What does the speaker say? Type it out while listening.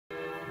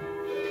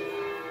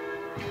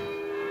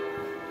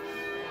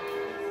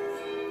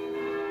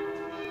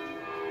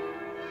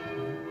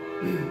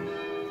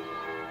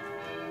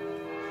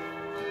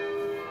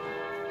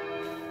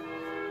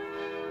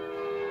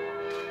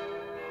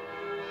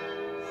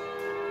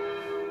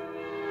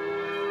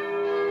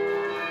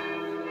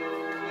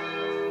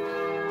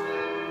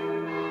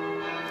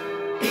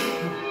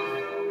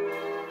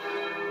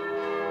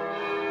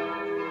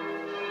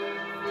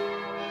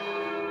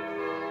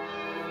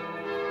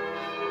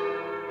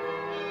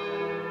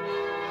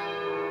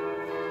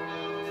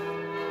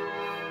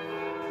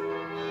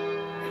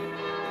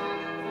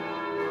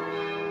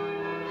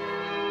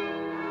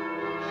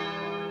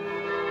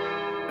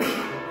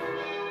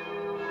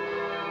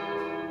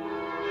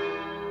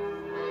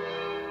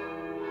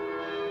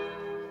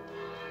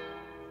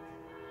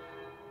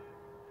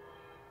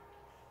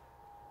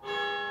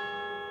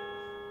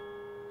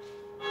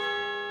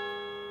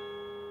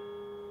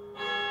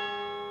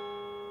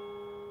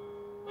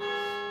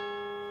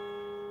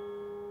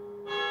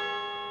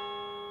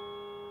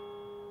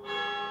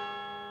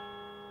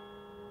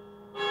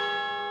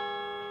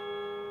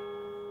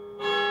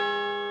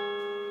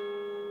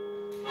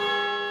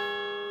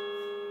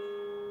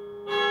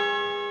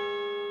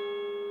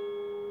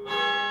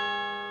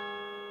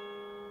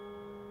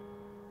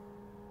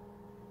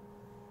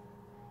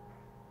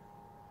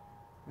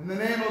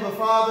the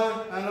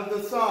Father, and of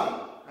the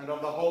Son, and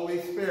of the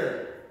Holy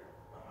Spirit.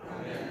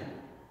 Amen.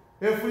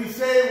 If we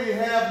say we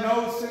have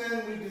no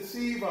sin, we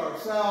deceive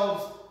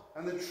ourselves,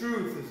 and the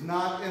truth is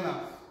not in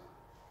us.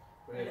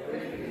 But if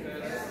we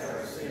confess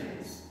our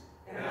sins,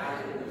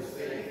 God, who is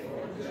faithful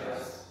and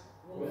just,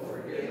 will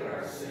forgive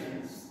our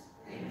sins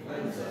and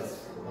cleanse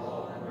us from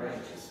all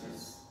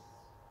unrighteousness.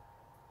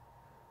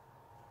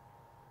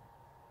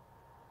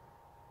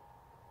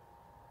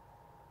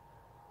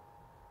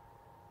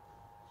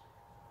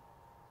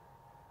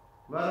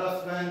 Let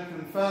us then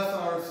confess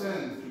our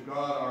sins to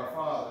God our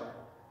Father.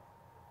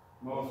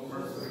 Most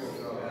merciful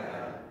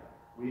God,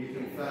 we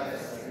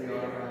confess that we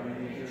are by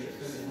nature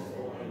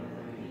sinful and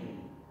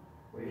unclean.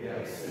 We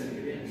have sinned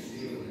against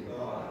you in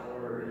thought,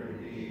 word,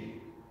 and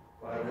deed,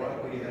 by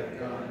what we have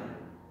done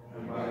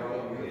and by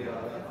what we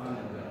have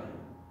undone.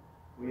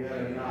 We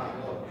have not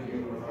loved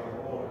you with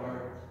our whole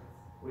heart.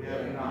 We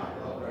have not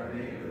loved our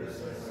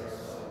neighbors as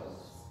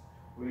ourselves.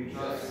 We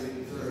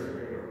justly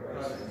deserve your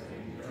present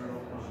and eternal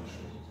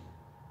punishment.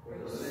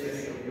 For the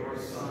sake of your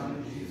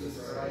Son,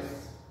 Jesus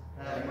Christ,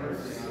 have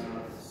mercy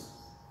on us.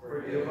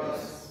 Forgive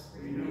us,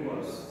 renew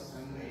us,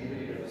 and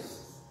lead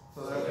us,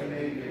 so that we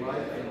may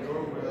delight in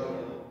your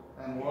will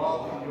and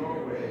walk in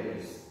your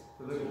ways,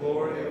 to the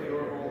glory of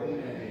your holy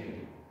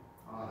name.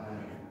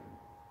 Amen.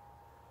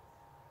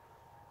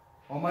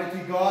 Almighty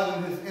God,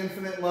 in his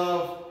infinite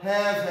love,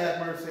 has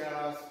had mercy on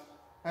us,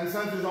 and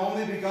sent his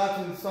only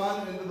begotten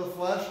Son into the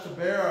flesh to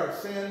bear our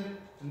sin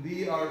and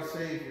be our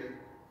Savior.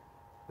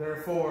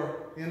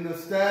 Therefore, in the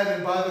stead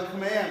and by the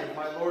command of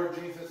my Lord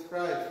Jesus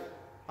Christ,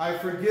 I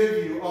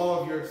forgive you all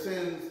of your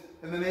sins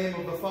in the name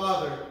of the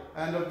Father,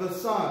 and of the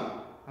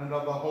Son, and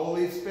of the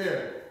Holy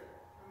Spirit.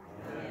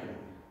 Amen.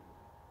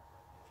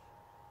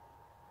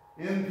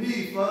 In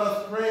peace, let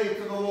us pray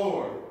to the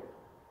Lord.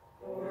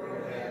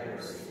 Lord, have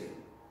mercy.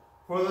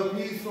 For the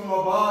peace from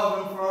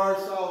above and for our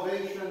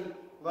salvation,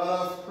 let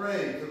us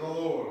pray to the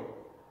Lord.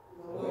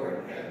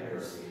 Lord, have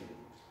mercy.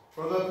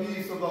 For the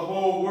peace of the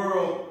whole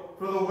world,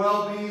 for the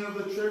well-being of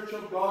the Church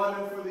of God,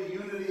 and for the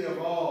unity of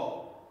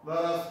all, let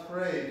us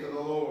pray to the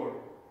Lord.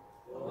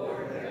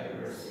 Lord, have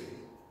mercy.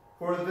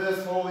 For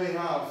this holy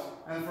house,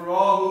 and for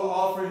all who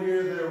offer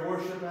here their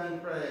worship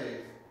and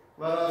praise,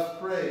 let us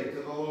pray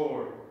to the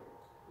Lord.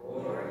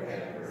 Lord,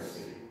 have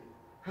mercy.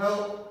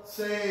 Help,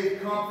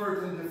 save,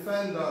 comfort, and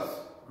defend us,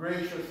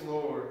 gracious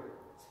Lord.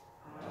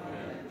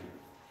 Amen.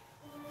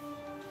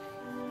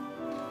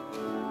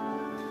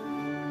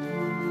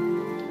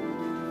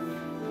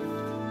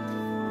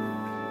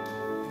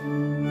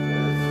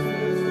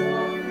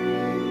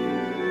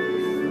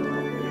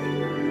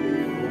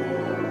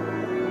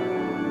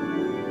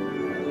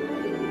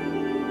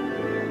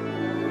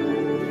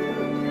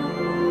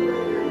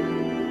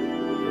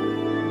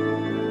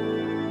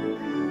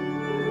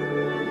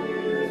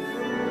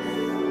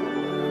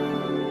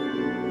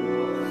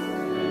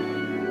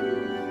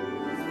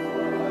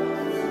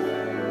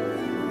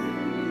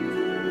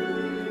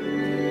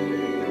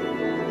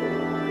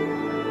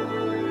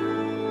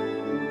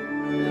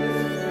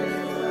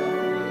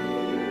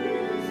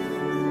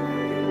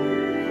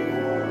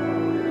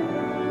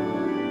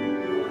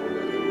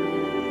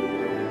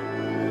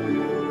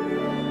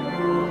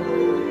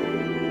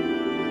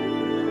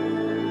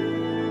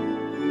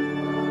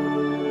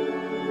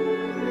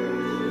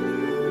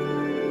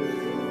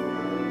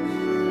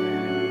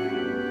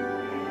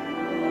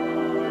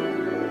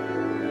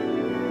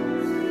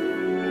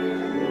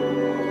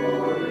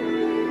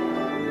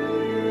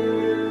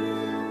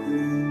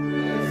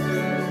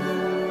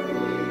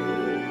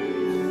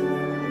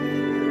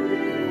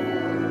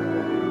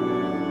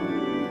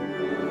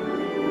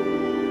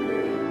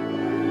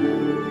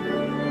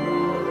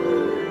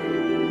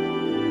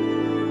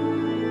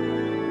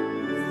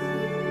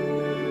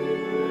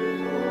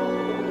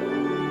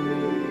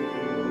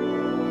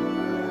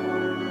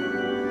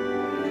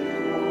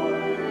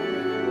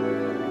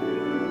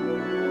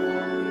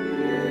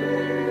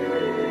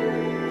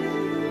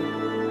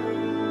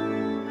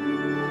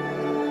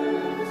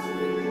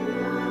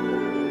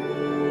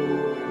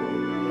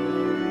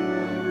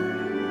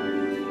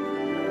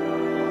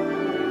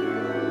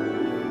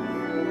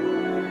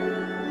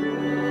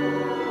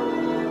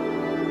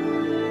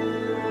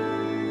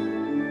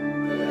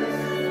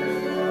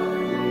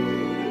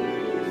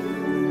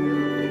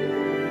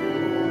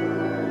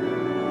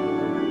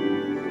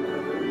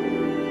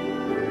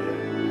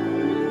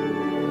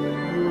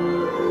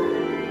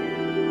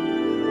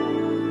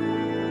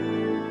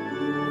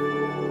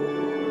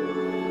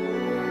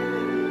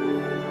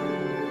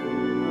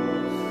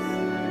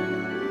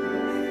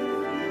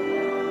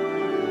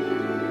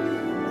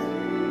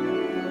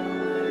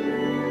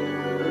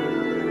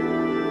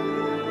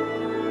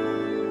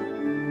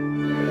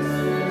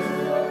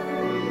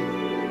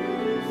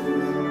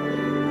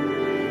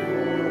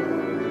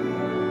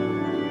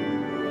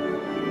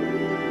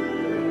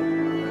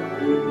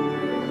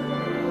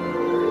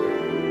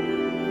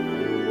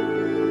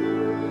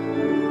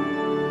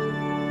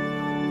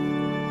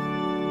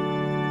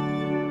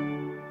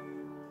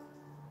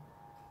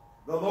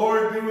 The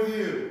Lord be with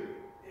you.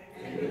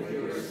 and with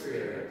your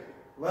spirit.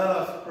 Let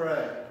us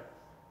pray.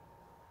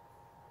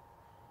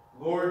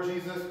 Lord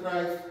Jesus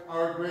Christ,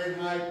 our great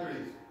high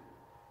priest,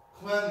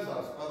 cleanse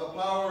us by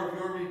the power of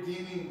your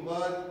redeeming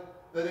blood,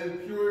 that in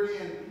purity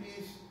and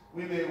peace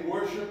we may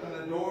worship and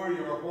adore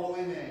your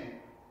holy name.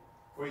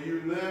 For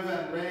you live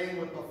and reign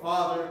with the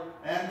Father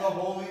and the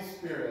Holy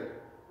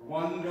Spirit,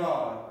 one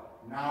God,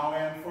 now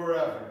and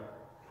forever.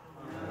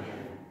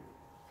 Amen.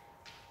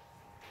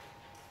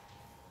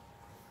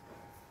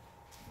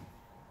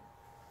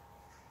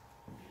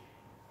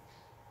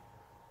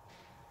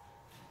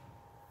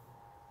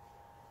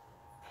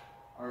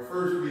 Our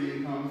first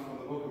reading comes from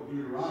the book of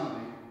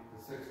Deuteronomy,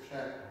 the 6th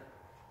chapter.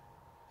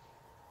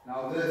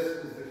 Now this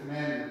is the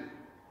commandment,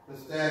 the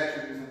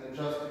statutes and the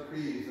just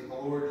decrees that the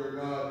Lord your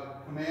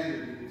God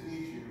commanded you to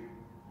teach you,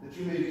 that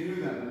you may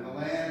do them in the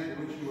land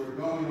to which you are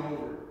going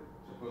over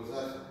to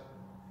possess it,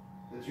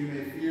 that you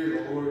may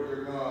fear the Lord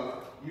your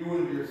God, you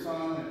and your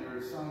son and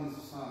your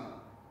son's son,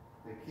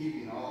 that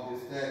keeping all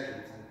his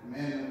statutes and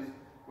commandments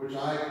which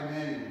I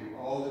command you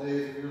all the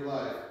days of your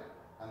life,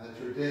 and that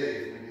your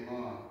days may be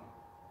long.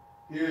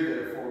 Hear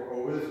therefore,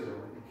 O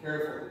Israel, and be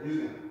careful to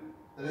do them,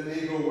 that it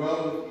may go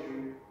well with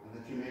you, and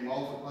that you may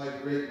multiply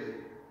greatly,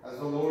 as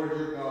the Lord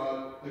your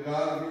God, the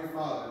God of your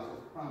fathers,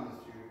 has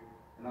promised you,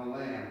 in a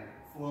land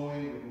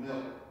flowing with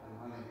milk and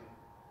honey.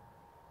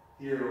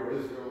 Hear, O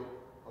Israel,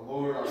 the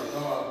Lord our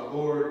God, the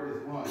Lord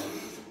is one.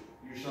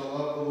 You shall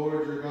love the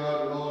Lord your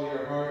God with all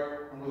your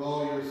heart, and with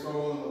all your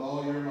soul, and with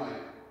all your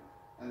might.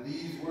 And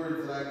these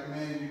words that I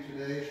command you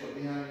today shall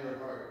be on your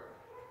heart.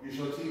 You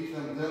shall teach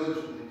them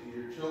diligently to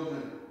your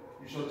children.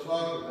 You shall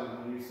talk of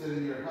them when you sit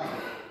in your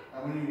house,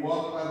 and when you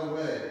walk by the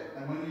way,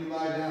 and when you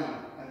lie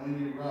down, and when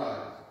you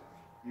rise.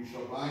 You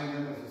shall bind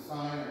them as a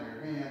sign on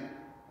your hand,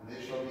 and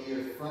they shall be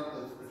as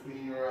frontlets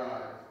between your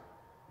eyes.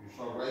 You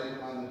shall write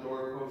them on the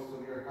doorposts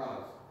of your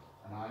house,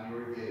 and on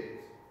your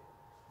gates.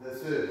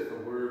 This is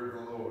the word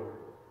of the Lord.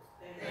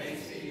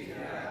 Thanks be to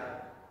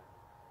God.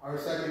 Our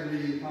second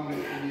reading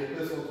comes from the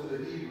Epistle to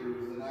the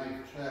Hebrews, the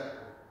 9th chapter.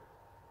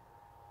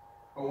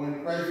 But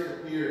when Christ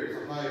appeared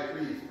as a high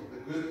priest of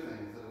the good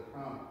things that have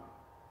come,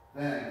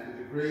 then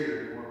through the greater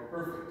and more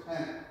perfect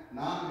tent,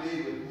 not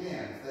made with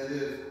hands, that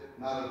is,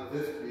 not of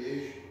this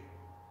creation,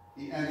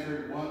 he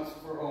entered once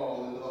for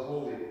all into the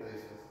holy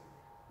places,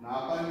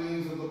 not by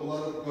means of the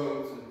blood of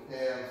goats and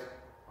calves,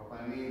 but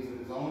by means of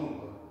his own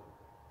blood,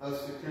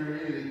 thus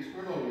securing an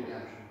eternal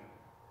redemption.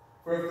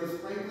 For if the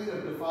sprinkling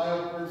of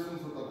defiled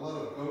persons with the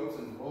blood of goats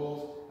and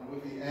bulls and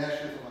with the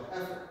ashes of a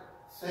heifer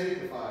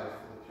sanctifies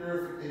for the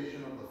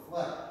purification of the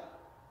flesh,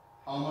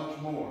 how much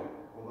more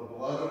will the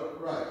blood of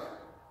Christ,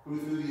 who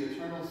through the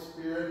eternal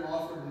Spirit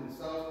offered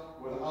himself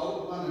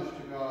without blemish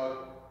to God,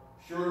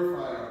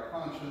 purify our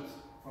conscience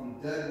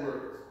from dead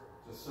works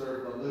to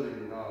serve the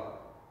living God.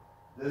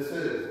 This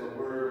is the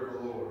word of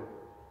the Lord.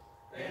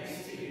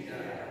 Thanks be to God.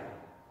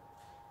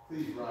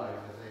 Please rise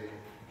as able.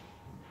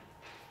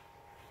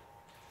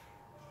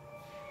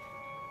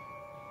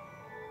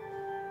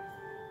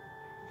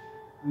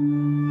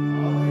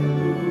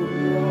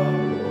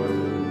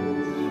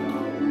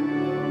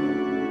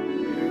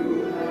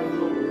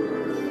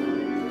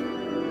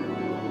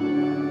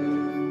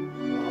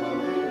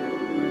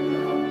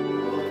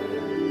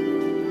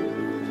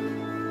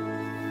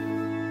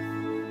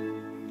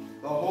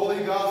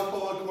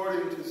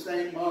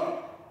 St.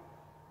 Mark.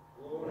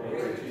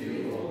 Glory to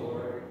you, O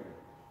Lord.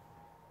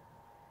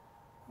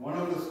 One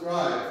of the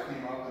scribes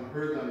came up and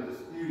heard them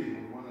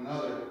disputing with one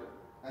another,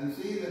 and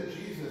seeing that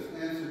Jesus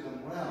answered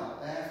them well,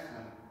 asked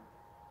him,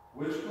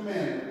 which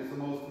commandment is the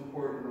most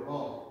important of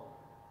all?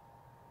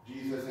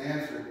 Jesus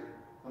answered,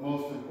 the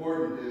most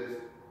important is,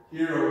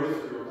 Hear, O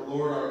Israel, the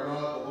Lord our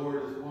God, the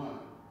Lord is one.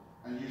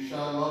 And you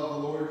shall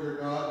love the Lord your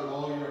God with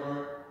all your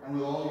heart, and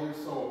with all your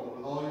soul, and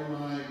with all your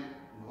mind,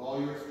 and with all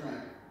your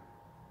strength.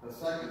 The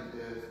second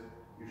is,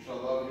 you shall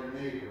love your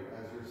neighbor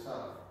as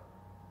yourself.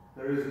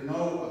 There is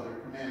no other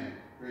commandment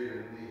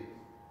greater than these.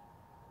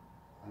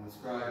 And the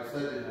scribe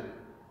said to him,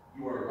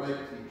 You are right,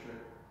 teacher.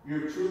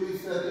 You have truly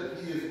said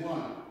that he is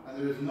one, and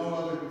there is no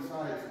other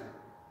besides him.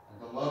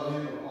 And to love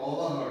him with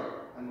all the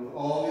heart, and with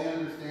all the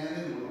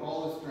understanding, and with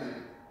all the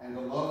strength, and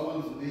to love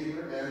one's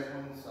neighbor as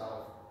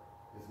oneself,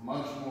 is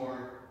much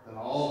more than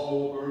all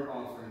whole burnt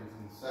offerings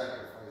and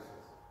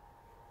sacrifices.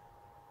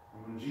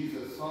 And when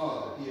Jesus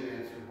saw that he had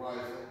answered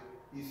wisely,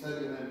 he said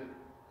to him,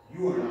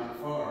 You are not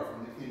far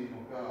from the kingdom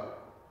of God.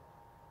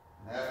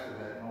 And after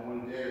that, no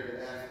one dared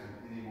to ask him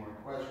any more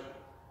questions.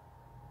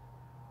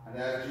 And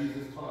as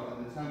Jesus taught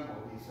in the temple,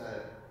 he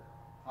said,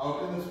 How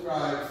can the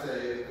scribes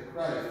say that the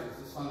Christ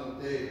is the son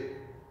of David?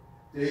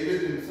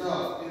 David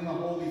himself, in the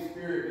Holy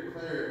Spirit,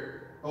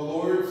 declared, The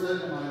Lord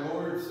said to my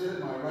Lord, Sit at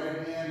my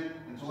right hand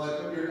until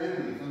I put your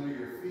enemies under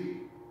your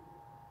feet.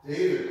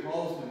 David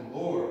calls him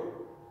Lord,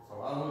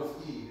 so how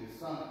was he his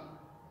son?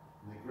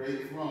 And the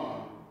great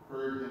throng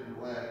heard him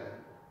gladly.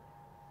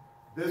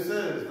 This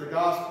is the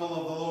gospel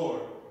of the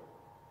Lord.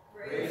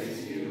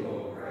 Praise to you,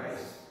 O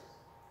Christ.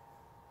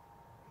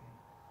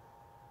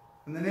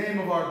 In the name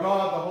of our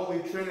God, the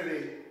Holy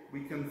Trinity,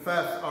 we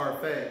confess our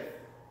faith.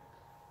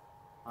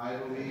 I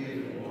believe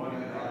in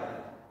one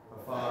God,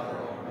 the Father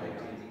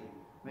Almighty,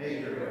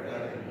 maker of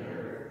heaven and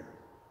earth,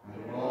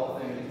 and of all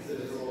things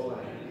visible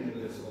and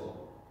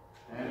invisible,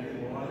 and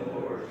in one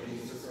Lord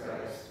Jesus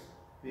Christ,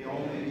 the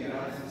only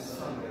begotten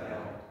Son of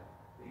God,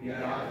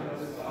 begotten of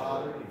his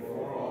Father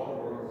before all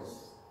worlds,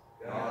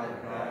 God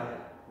of God,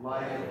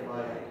 light of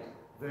light,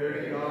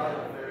 very God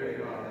of very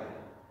God,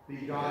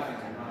 begotten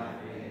and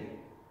not made,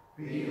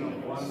 being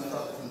of one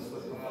substance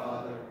with the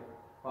Father,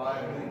 by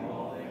whom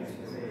all things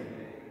were made,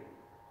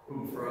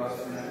 who for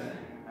us men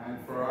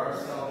and for our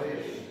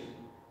salvation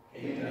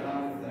came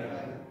down from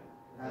heaven,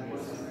 and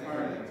was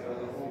incarnate by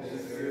the Holy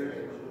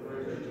Spirit of the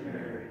Virgin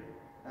Mary,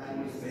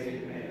 and was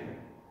made man,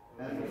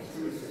 and was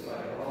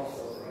crucified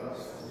also for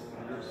us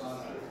under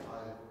Pontius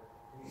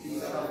Pilate. He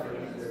suffered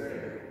and was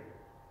buried,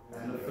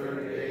 and the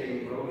third day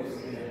he rose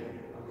again,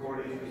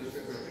 according to the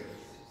Scriptures,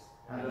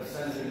 and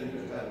ascended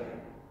into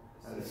heaven,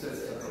 and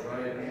sits at the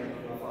right hand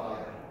of the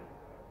Father.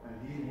 And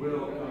he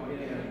will come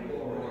again with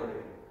glory,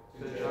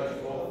 to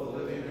judge both the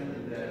living and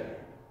the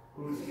dead,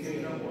 whose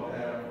kingdom will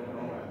have no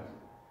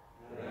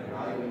end. And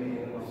I believe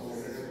in the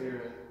Holy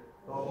Spirit,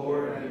 the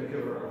Lord and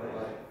giver of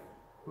life,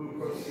 who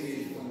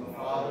proceeds from the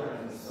Father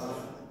and the Son,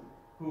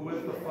 who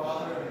with the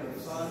Father and the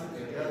Son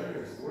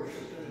together is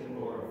worshipped and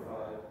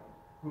glorified,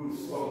 who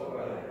spoke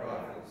by the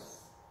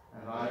prophets.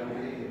 And I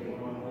believe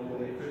in one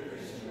holy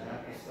Christian and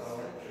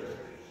apostolic church.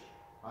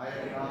 I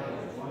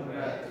acknowledge one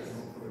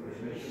baptism for the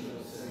remission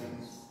of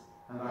sins,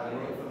 and I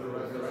look for the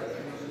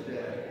resurrection of the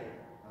dead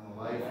and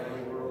the life of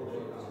the world to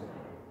come.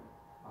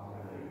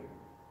 Amen.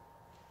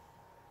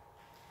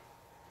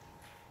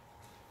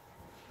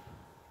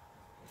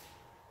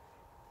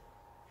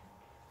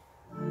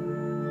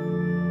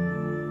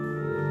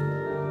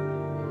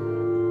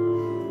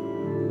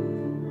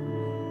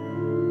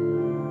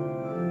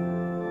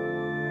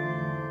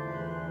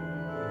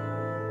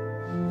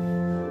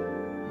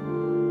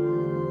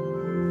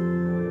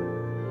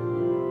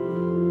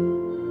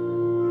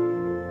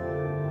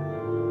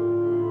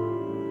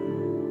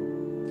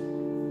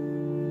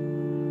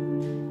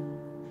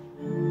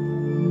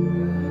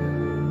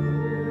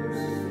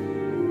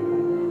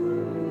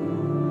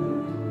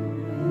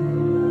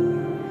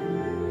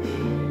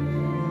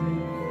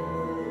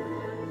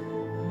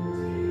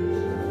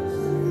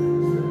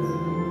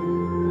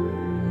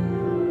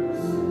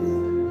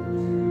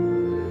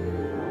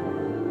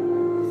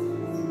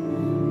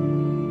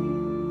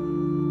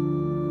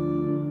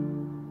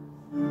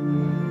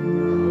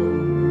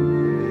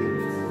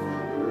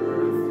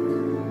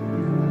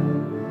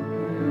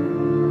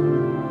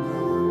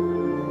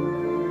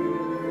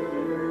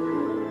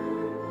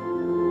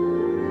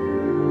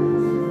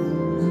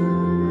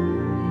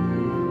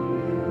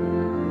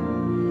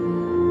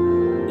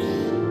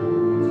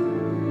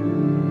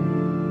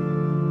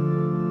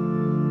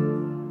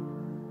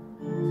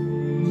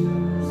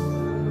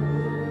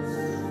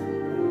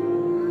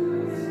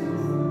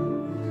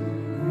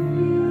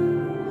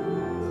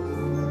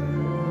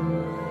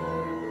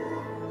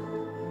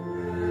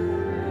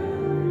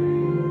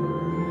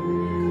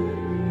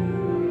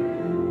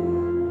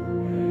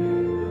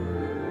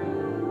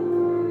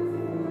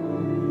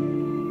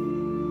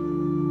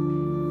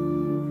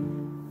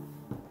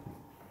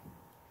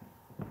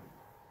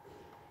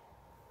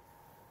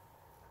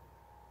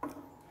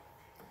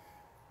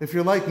 If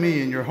you're like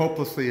me and you're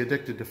hopelessly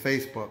addicted to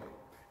Facebook,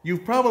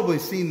 you've probably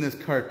seen this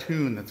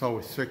cartoon that's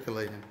always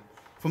circulating.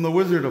 From The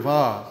Wizard of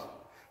Oz,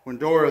 when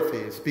Dorothy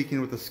is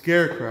speaking with the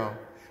Scarecrow,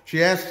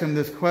 she asks him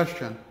this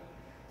question: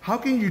 how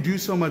can you do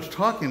so much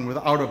talking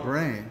without a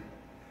brain?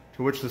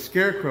 To which the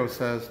Scarecrow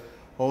says,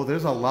 oh,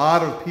 there's a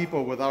lot of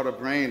people without a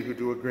brain who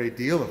do a great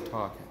deal of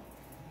talking.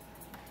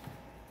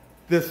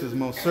 This is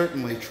most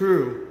certainly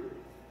true.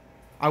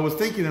 I was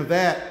thinking of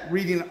that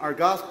reading our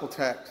gospel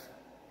text.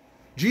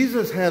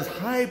 Jesus has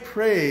high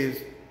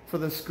praise for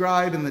the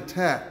scribe in the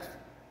text.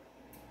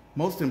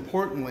 Most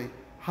importantly,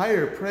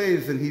 higher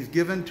praise than he's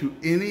given to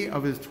any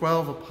of his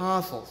 12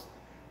 apostles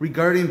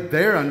regarding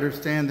their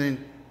understanding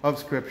of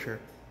Scripture.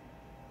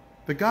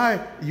 The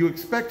guy, you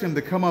expect him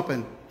to come up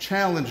and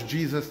challenge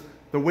Jesus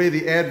the way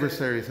the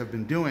adversaries have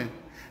been doing.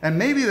 And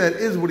maybe that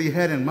is what he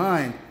had in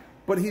mind,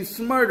 but he's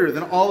smarter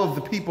than all of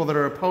the people that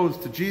are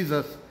opposed to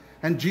Jesus,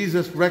 and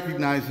Jesus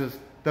recognizes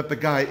that the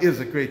guy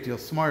is a great deal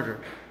smarter.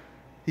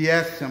 He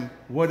asks him,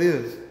 what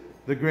is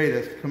the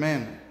greatest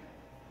commandment?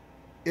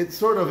 It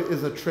sort of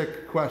is a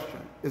trick question,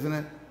 isn't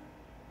it?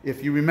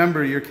 If you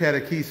remember your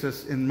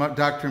catechesis in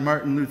Dr.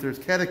 Martin Luther's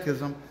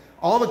catechism,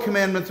 all the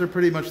commandments are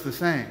pretty much the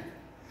same.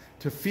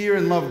 To fear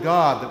and love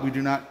God, that we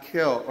do not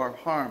kill or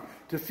harm.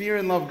 To fear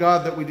and love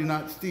God, that we do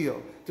not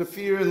steal. To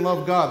fear and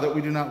love God, that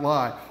we do not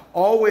lie.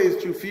 Always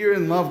to fear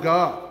and love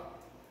God.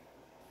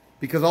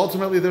 Because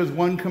ultimately there's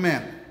one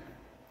commandment.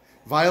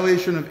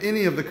 Violation of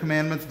any of the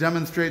commandments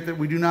demonstrate that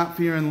we do not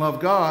fear and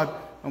love God,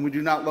 and we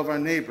do not love our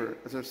neighbor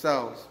as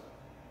ourselves.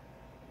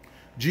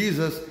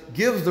 Jesus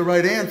gives the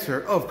right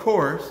answer, of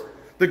course.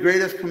 The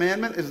greatest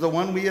commandment is the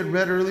one we had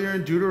read earlier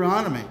in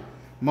Deuteronomy.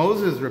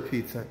 Moses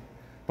repeats it.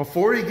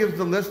 Before he gives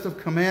the list of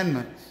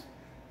commandments,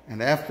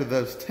 and after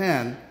those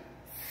 10,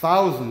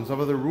 thousands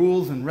of other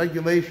rules and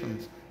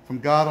regulations from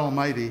God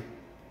Almighty,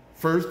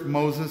 first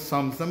Moses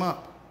sums them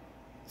up,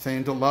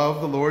 saying to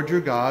love the Lord your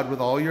God with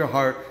all your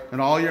heart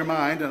and all your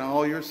mind and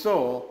all your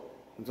soul,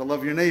 and to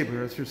love your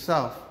neighbor as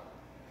yourself.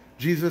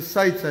 Jesus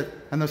cites it,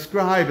 and the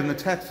scribe in the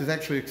text is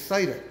actually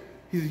excited.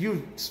 He says,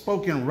 you've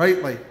spoken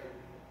rightly.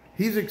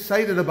 He's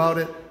excited about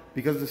it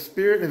because the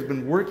Spirit has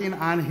been working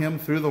on him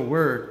through the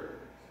Word.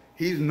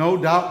 He's no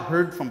doubt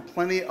heard from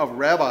plenty of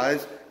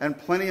rabbis and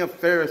plenty of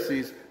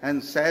Pharisees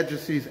and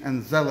Sadducees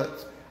and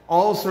zealots,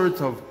 all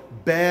sorts of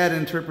bad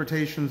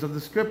interpretations of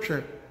the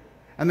Scripture.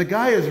 And the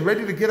guy is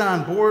ready to get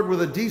on board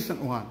with a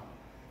decent one.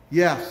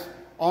 Yes,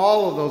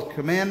 all of those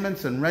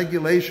commandments and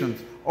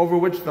regulations over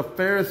which the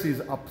Pharisees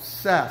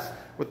obsess,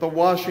 with the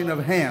washing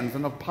of hands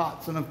and of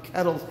pots and of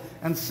kettles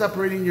and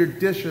separating your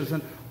dishes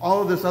and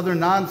all of this other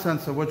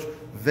nonsense of which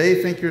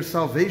they think your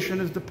salvation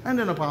is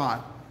dependent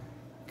upon,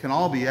 can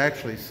all be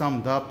actually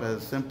summed up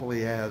as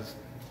simply as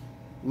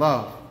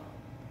love.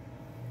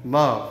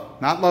 Love.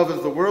 Not love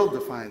as the world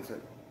defines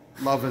it.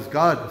 Love as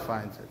God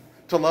defines it.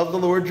 To love the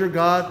Lord your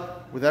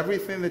God with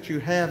everything that you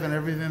have and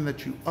everything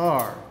that you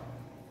are.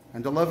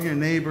 And to love your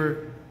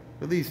neighbor,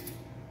 at least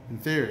in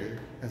theory,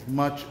 as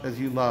much as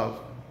you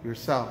love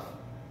yourself.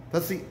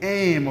 That's the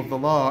aim of the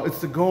law.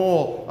 It's the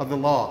goal of the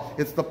law.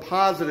 It's the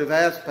positive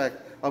aspect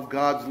of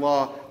God's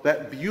law,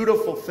 that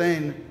beautiful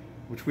thing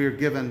which we are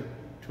given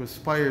to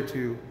aspire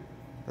to,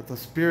 that the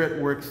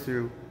Spirit works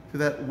through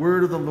that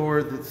word of the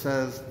Lord that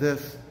says,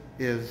 this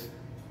is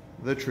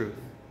the truth.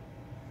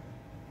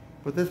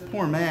 But this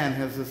poor man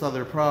has this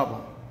other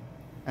problem,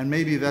 and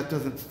maybe that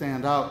doesn't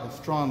stand out as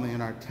strongly in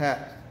our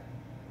text.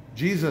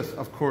 Jesus,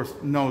 of course,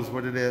 knows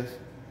what it is.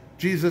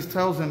 Jesus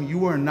tells him,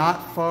 you are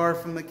not far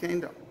from the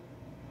kingdom.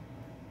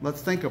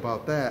 Let's think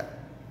about that.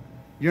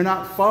 You're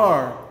not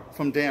far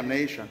from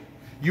damnation.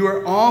 You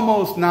are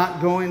almost not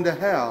going to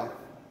hell.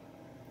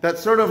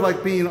 That's sort of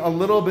like being a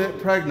little bit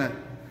pregnant.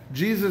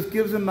 Jesus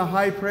gives him the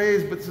high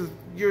praise, but says,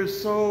 you're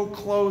so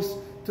close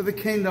to the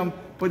kingdom,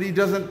 but he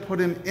doesn't put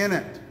him in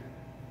it.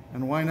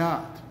 And why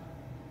not?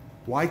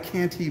 Why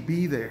can't he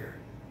be there?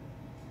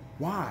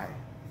 Why?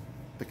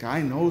 The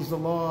guy knows the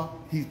law.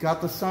 He's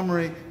got the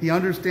summary. He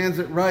understands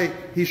it right.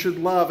 He should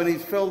love, and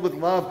he's filled with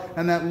love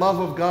and that love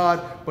of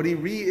God. But he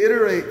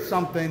reiterates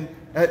something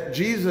that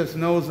Jesus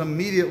knows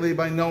immediately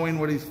by knowing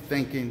what he's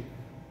thinking,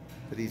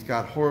 that he's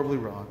got horribly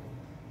wrong.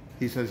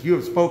 He says, you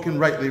have spoken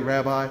rightly,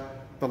 Rabbi.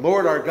 The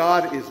Lord our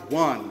God is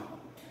one.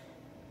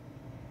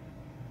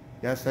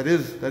 Yes, that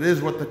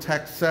is what the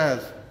text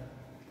says.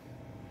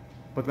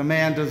 But the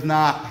man does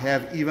not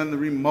have even the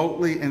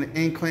remotely an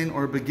inkling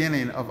or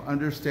beginning of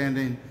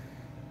understanding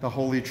the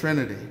Holy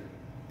Trinity,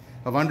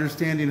 of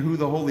understanding who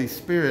the Holy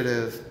Spirit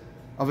is,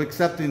 of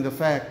accepting the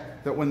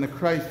fact that when the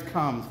Christ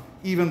comes,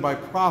 even by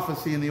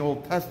prophecy in the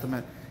Old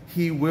Testament,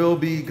 he will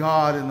be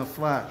God in the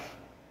flesh.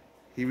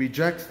 He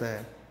rejects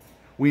that.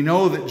 We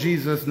know that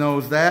Jesus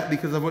knows that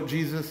because of what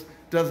Jesus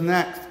does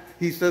next.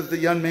 He says the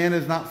young man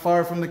is not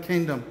far from the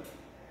kingdom.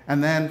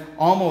 And then,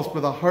 almost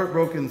with a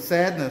heartbroken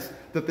sadness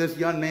that this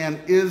young man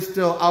is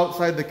still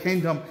outside the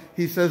kingdom,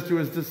 he says to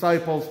his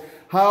disciples,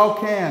 how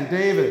can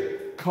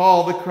David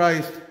call the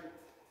Christ,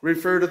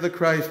 refer to the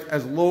Christ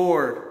as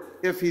Lord,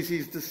 if he's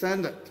his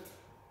descendant?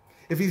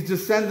 If he's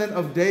descendant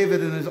of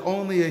David and is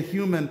only a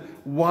human,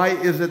 why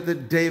is it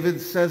that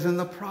David says in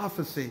the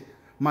prophecy,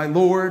 my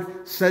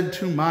Lord said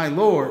to my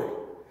Lord,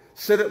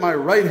 sit at my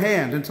right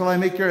hand until I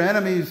make your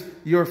enemies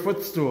your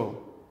footstool?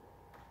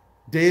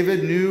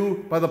 David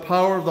knew by the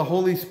power of the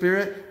Holy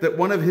Spirit that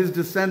one of his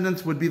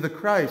descendants would be the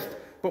Christ.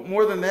 But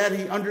more than that,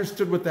 he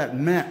understood what that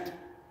meant,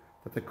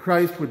 that the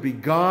Christ would be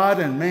God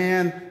and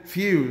man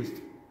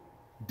fused.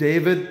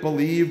 David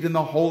believed in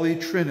the Holy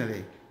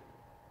Trinity.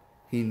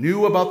 He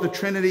knew about the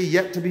Trinity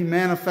yet to be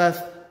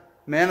manifest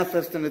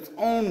in its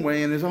own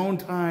way, in his own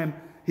time.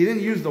 He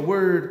didn't use the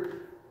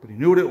word, but he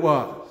knew what it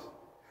was.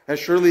 As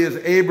surely as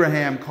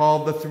Abraham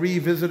called the three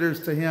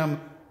visitors to him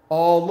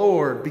all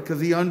Lord,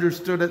 because he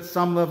understood at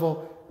some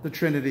level the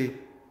Trinity,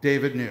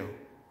 David knew.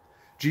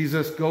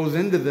 Jesus goes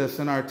into this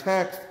in our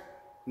text,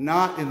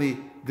 not in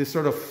the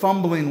sort of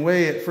fumbling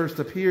way it first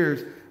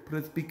appears, but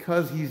it's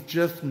because he's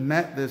just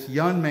met this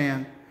young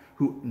man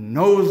who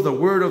knows the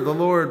word of the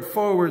Lord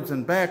forwards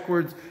and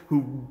backwards,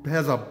 who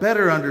has a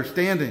better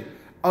understanding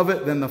of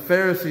it than the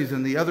Pharisees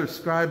and the other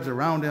scribes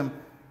around him,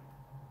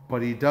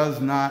 but he does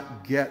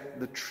not get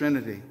the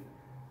Trinity.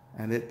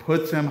 And it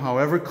puts him,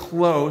 however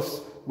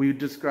close we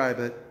describe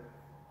it,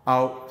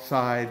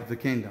 outside the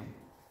kingdom.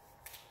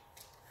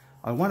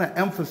 I want to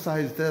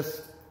emphasize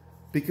this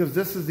because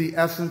this is the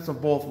essence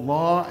of both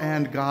law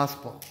and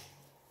gospel.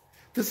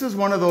 This is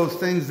one of those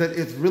things that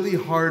it's really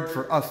hard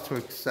for us to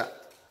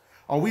accept.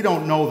 Oh, we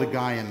don't know the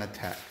guy in the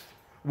text.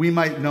 We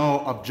might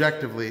know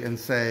objectively and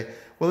say,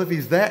 well, if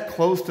he's that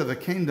close to the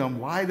kingdom,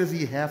 why does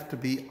he have to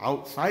be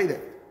outside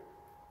it?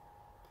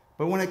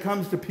 But when it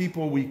comes to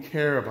people we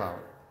care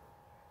about,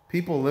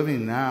 people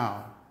living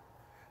now,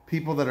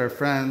 people that are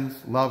friends,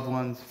 loved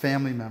ones,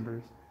 family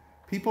members,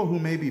 people who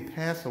maybe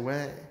pass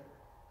away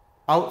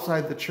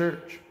outside the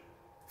church,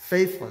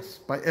 faithless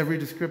by every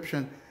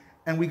description.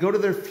 And we go to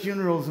their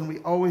funerals and we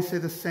always say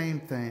the same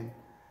thing.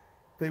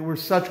 They were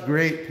such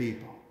great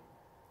people.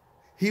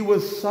 He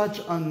was such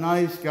a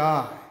nice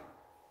guy.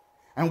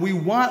 And we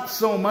want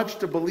so much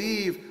to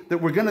believe that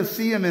we're going to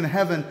see him in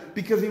heaven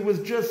because he was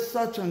just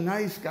such a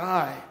nice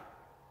guy.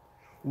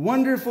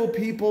 Wonderful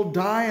people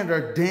die and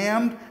are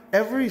damned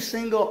every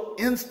single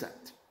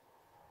instant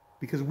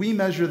because we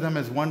measure them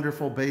as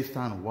wonderful based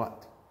on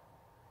what?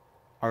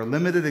 Our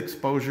limited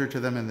exposure to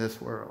them in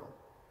this world.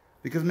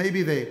 Because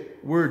maybe they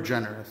were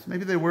generous,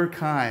 maybe they were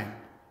kind,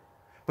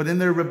 but in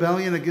their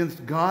rebellion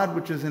against God,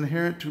 which is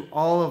inherent to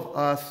all of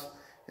us,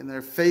 in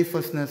their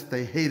faithlessness,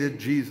 they hated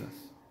Jesus.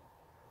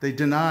 They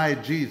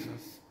denied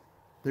Jesus.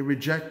 They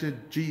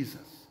rejected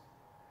Jesus.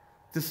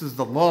 This is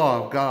the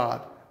law of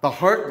God, the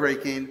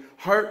heartbreaking,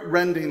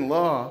 heart-rending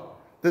law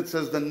that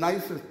says the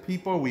nicest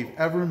people we've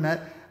ever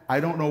met, I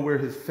don't know where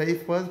his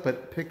faith was,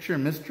 but picture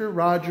Mr.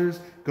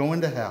 Rogers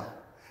going to hell.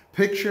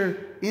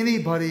 Picture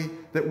anybody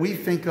that we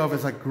think of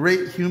as a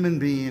great human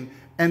being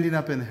ending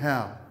up in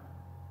hell.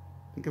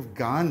 Think of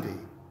Gandhi,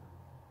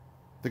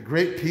 the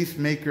great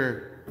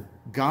peacemaker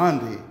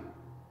Gandhi,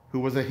 who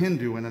was a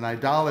Hindu and an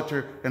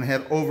idolater and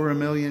had over 1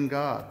 million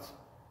gods.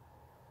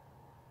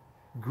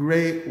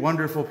 Great,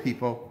 wonderful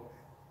people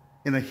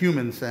in a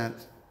human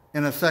sense,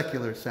 in a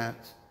secular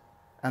sense.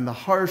 And the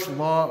harsh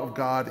law of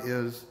God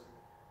is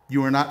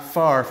you are not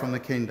far from the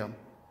kingdom,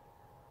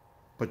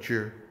 but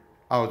you're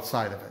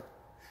outside of it.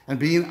 And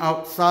being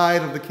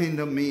outside of the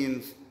kingdom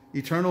means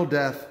eternal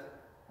death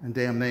and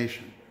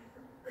damnation.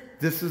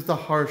 This is the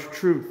harsh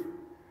truth.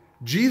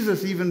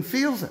 Jesus even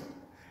feels it.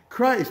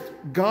 Christ,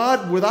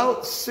 God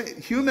without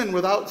sin, human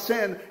without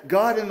sin,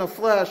 God in the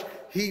flesh,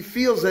 he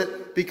feels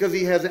it because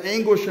he has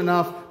anguish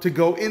enough to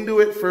go into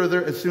it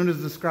further as soon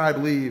as the scribe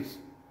leaves.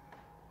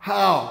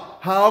 How?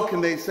 How can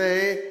they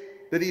say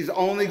that he's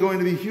only going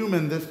to be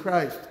human, this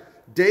Christ?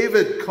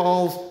 David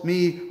calls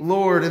me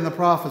Lord in the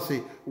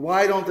prophecy.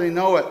 Why don't they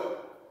know it?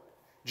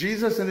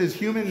 Jesus in his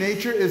human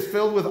nature is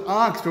filled with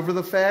angst over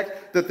the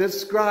fact that this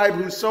scribe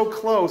who's so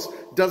close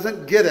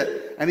doesn't get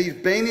it. And he's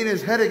banging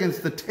his head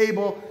against the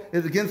table,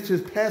 against his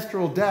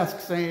pastoral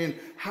desk, saying,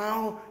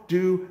 how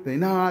do they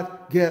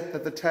not get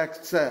that the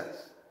text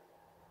says?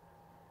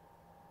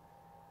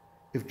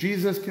 If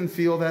Jesus can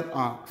feel that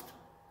angst,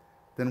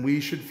 then we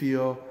should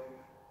feel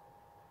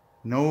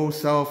no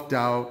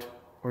self-doubt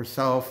or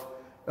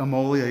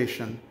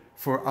self-immolation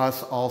for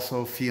us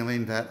also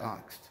feeling that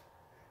angst.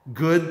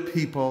 Good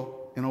people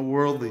in a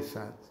worldly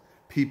sense,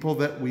 people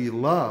that we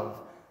love,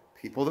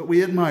 people that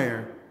we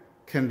admire,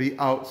 can be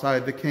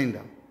outside the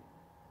kingdom.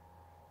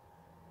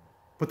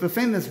 But the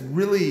thing that's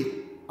really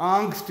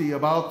angsty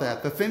about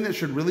that, the thing that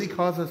should really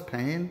cause us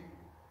pain,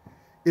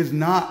 is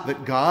not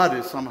that God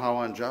is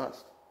somehow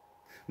unjust.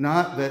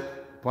 Not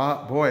that,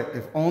 boy,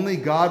 if only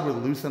God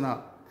would loosen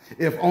up.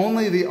 If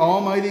only the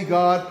Almighty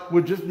God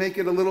would just make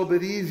it a little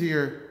bit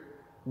easier.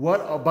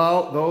 What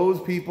about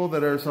those people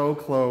that are so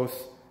close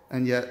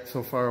and yet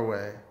so far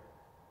away?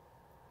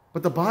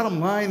 But the bottom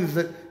line is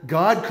that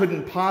God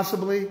couldn't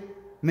possibly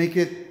make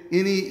it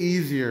any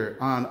easier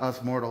on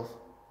us mortals.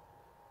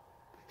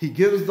 He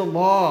gives the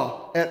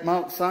law at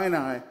Mount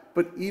Sinai,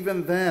 but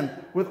even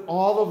then, with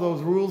all of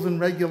those rules and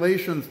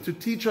regulations to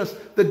teach us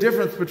the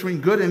difference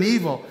between good and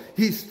evil,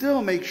 he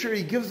still makes sure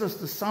he gives us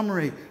the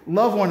summary.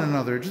 Love one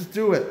another. Just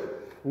do it.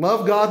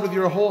 Love God with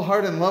your whole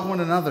heart and love one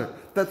another.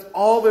 That's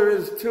all there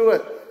is to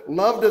it.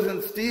 Love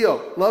doesn't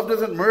steal. Love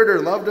doesn't murder.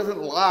 Love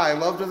doesn't lie.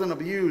 Love doesn't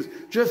abuse.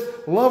 Just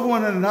love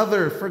one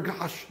another for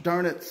gosh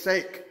darn its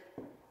sake.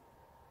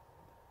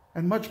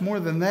 And much more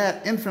than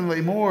that,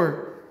 infinitely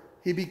more,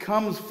 he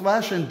becomes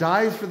flesh and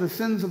dies for the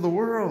sins of the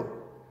world.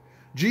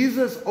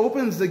 Jesus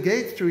opens the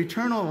gates to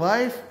eternal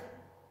life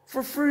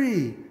for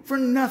free, for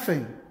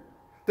nothing.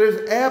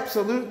 There's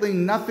absolutely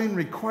nothing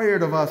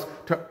required of us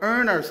to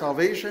earn our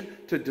salvation,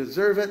 to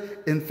deserve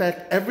it. In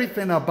fact,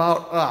 everything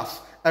about us,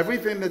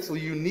 everything that's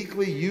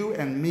uniquely you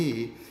and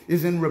me,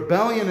 is in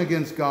rebellion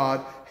against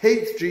God,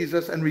 hates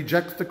Jesus, and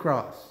rejects the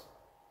cross.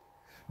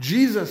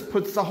 Jesus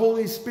puts the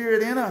Holy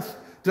Spirit in us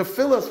to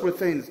fill us with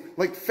things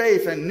like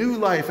faith and new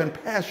life and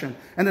passion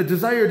and a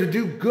desire to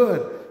do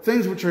good,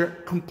 things which are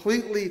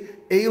completely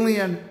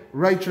alien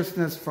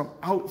righteousness from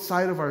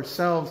outside of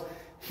ourselves.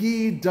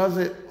 He does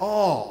it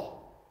all.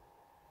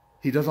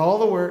 He does all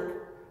the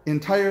work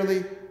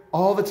entirely,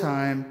 all the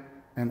time,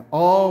 and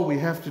all we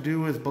have to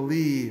do is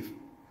believe.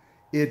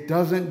 It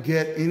doesn't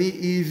get any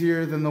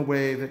easier than the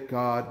way that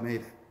God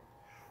made it.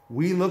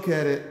 We look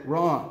at it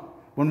wrong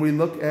when we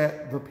look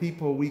at the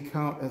people we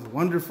count as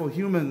wonderful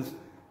humans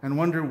and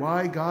wonder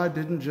why God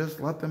didn't just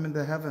let them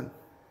into heaven.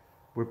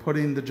 We're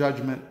putting the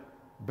judgment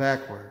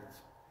backwards.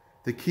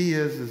 The key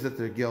is that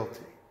they're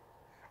guilty.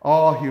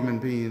 All human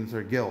beings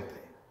are guilty.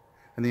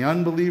 And the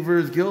unbeliever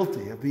is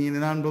guilty of being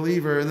an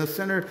unbeliever, and the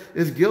sinner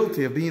is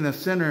guilty of being a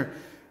sinner.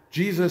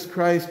 Jesus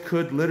Christ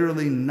could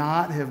literally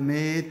not have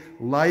made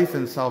life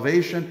and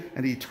salvation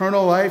and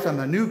eternal life and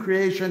the new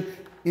creation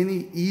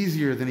any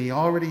easier than he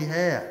already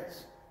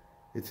has.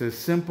 It's as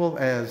simple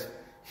as,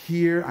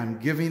 here, I'm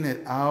giving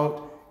it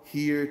out.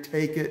 here,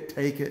 take it,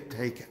 take it,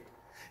 take it.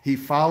 He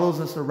follows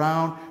us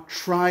around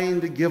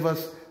trying to give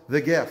us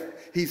the gift.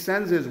 He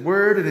sends his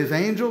word and his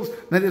angels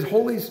and his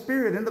Holy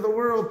Spirit into the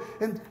world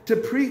and to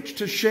preach,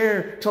 to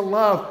share, to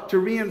love, to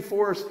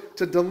reinforce,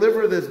 to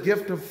deliver this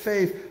gift of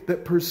faith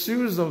that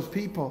pursues those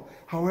people,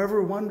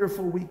 however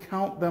wonderful we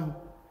count them.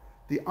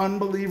 The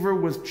unbeliever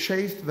was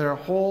chased their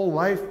whole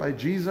life by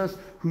Jesus,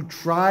 who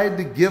tried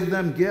to give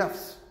them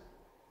gifts,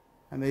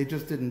 and they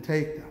just didn't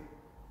take them.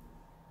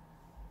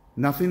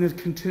 Nothing is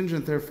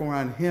contingent, therefore,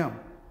 on him.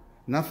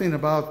 Nothing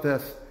about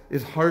this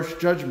is harsh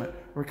judgment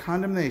or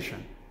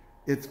condemnation.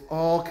 It's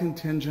all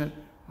contingent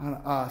on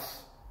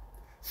us.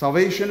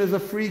 Salvation is a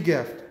free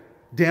gift.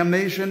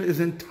 Damnation is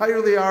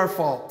entirely our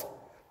fault.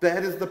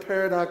 That is the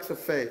paradox of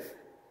faith.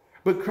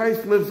 But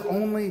Christ lives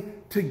only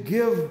to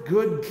give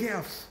good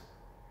gifts.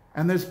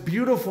 And this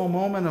beautiful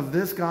moment of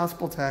this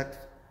gospel text,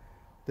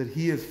 that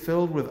he is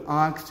filled with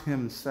angst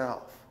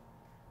himself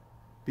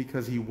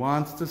because he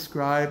wants the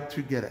scribe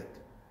to get it,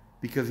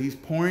 because he's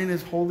pouring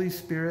his Holy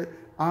Spirit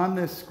on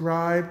this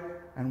scribe,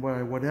 and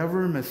by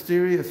whatever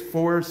mysterious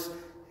force,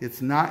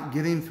 it's not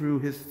getting through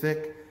his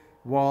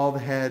thick-walled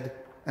head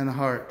and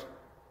heart.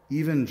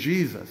 Even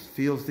Jesus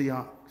feels the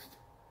angst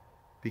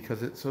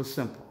because it's so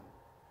simple.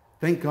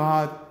 Thank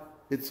God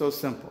it's so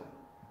simple,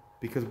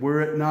 because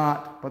were it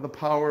not by the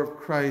power of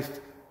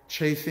Christ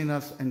chasing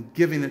us and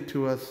giving it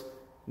to us,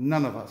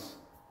 none of us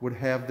would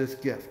have this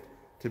gift,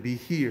 to be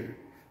here,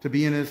 to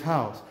be in his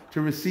house,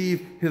 to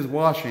receive his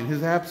washing,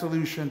 his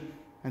absolution,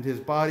 and his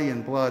body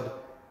and blood.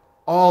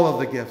 All of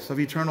the gifts of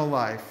eternal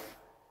life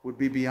would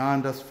be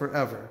beyond us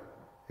forever,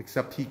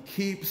 except he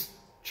keeps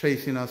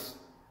chasing us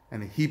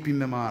and heaping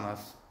them on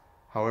us,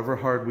 however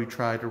hard we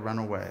try to run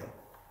away.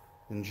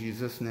 In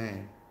Jesus'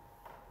 name,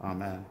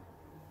 amen.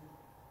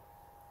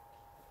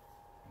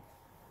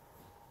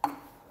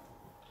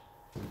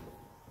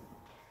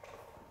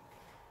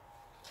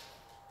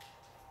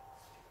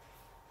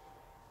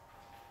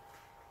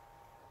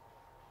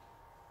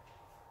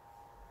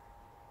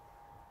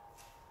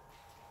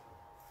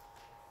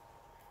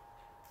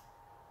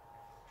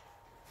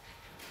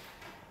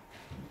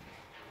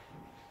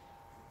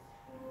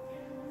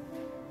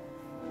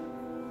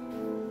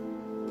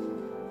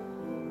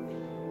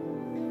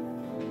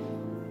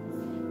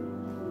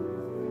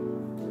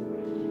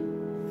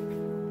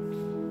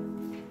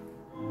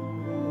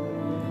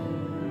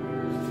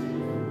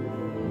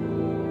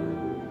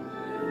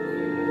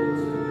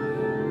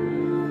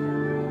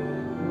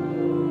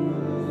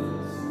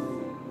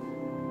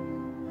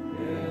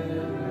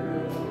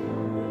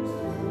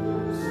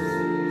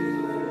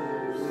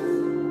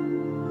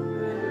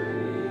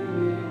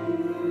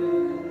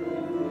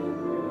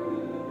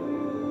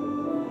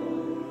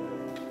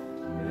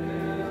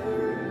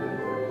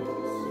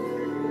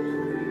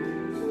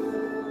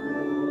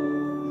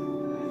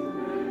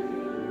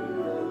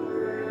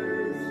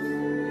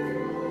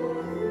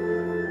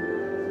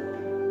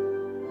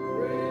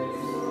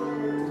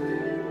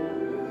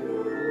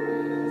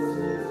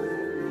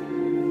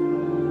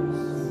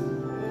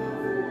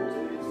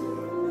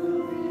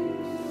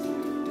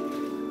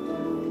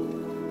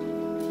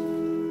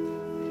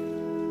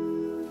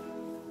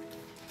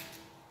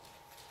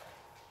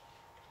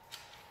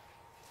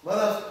 Let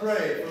us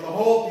pray for the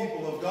whole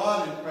people of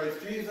God in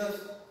Christ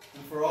Jesus,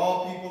 and for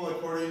all people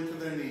according to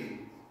their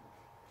needs.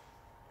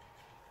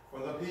 For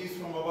the peace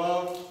from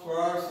above, for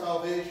our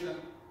salvation,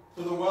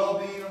 for the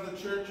well-being of the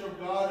church of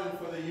God, and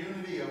for the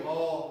unity of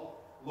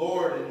all.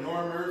 Lord, in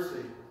your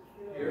mercy,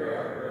 hear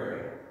our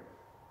prayer.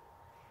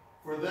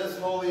 For this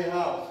holy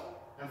house,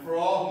 and for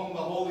all whom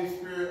the Holy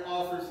Spirit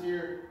offers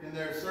here in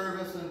their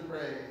service and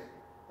praise,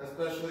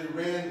 especially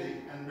Randy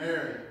and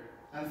Mary,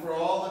 and for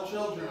all the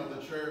children of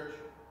the church,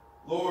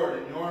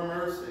 Lord, in your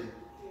mercy,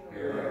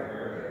 hear our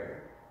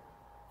prayer.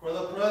 For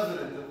the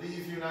President of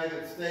these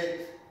United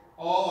States,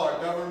 all our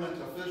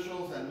government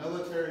officials and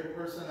military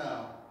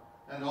personnel,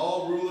 and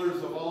all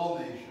rulers of all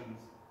nations,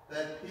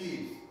 that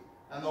peace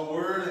and the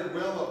word and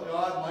will of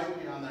God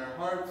might be on their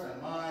hearts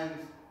and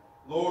minds,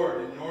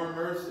 Lord, in your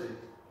mercy,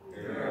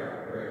 hear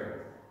our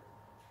prayer.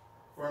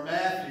 For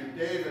Matthew,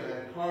 David,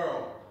 and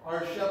Carl,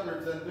 our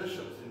shepherds and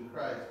bishops in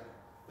Christ,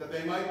 that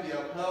they might be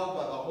upheld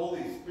by the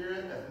Holy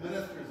Spirit as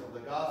ministers of the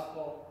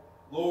gospel,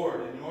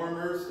 Lord, in your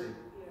mercy,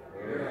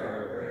 hear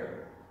our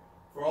prayer.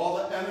 For all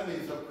the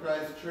enemies of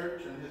Christ's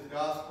church and his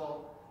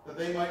gospel, that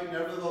they might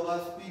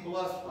nevertheless be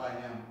blessed by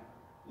him,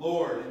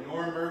 Lord, in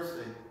your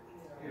mercy,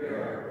 hear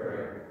our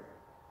prayer.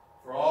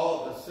 For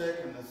all of the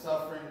sick and the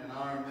suffering in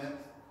our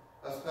midst,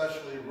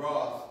 especially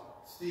Ross,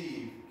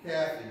 Steve,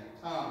 Kathy,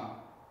 Tom,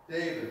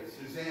 David,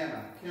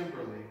 Susanna,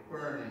 Kimberly,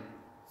 Bernie,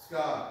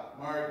 Scott,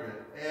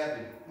 Margaret,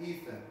 Abby,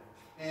 Ethan,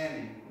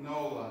 Annie,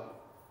 Nola,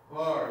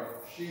 Barb,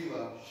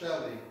 Sheila,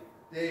 Shelley,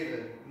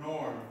 David,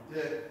 Norm,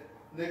 Dick,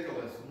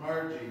 Nicholas,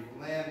 Margie,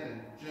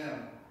 Landon,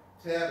 Jim,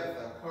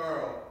 Tabitha,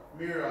 Carl,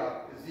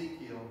 Mira,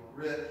 Ezekiel,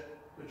 Rich,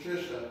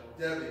 Patricia,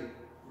 Debbie,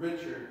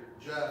 Richard,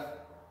 Jeff,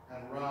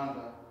 and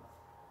Rhonda.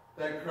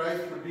 That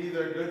Christ would be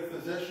their good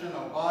physician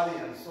of body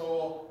and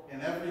soul in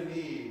every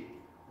need.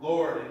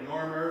 Lord, in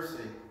your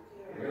mercy,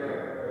 Hear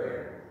our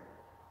prayer.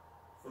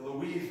 For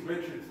Louise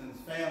Richardson's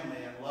family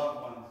and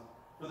loved ones,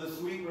 for the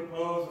sweet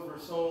repose of her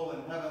soul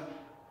in heaven,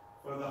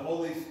 for the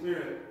Holy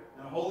Spirit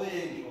and holy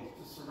angels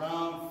to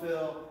surround,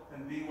 fill,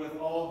 and be with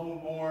all who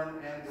mourn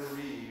and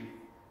bereave.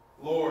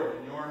 Lord,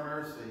 in your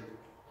mercy,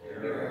 Hear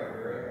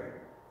our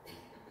prayer.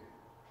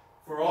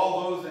 For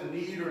all those in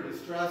need or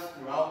distress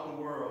throughout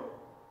the world,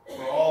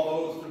 for all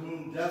those to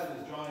whom death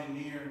is drawing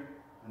near,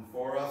 and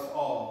for us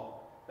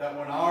all, that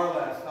when our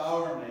last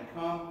hour may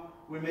come,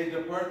 we may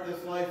depart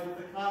this life with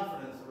the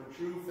confidence of a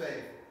true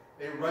faith,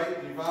 a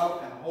right,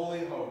 devout, and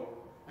holy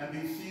hope, and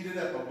be seated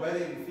at the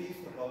wedding feast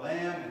of the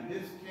Lamb in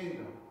his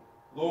kingdom.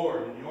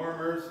 Lord, in your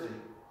mercy,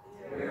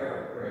 Hear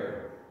our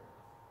prayer.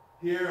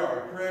 Hear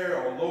our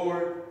prayer, O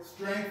Lord.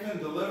 Strengthen,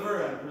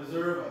 deliver, and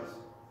preserve us.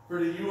 For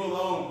to you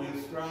alone we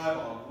ascribe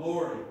all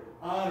glory,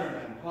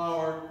 honor, and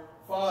power,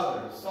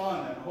 Father,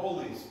 Son, and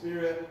Holy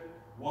Spirit,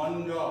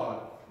 one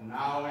God,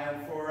 now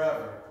and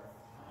forever.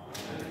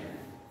 Amen.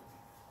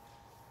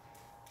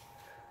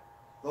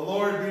 The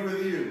Lord be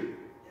with you.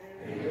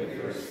 And with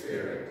your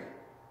spirit.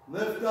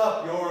 Lift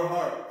up your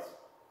hearts.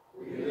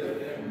 We lift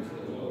them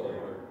to the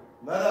Lord.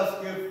 Let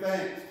us give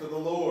thanks to the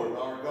Lord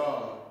our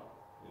God.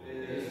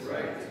 It is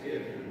right to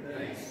give him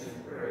thanks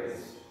and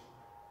praise.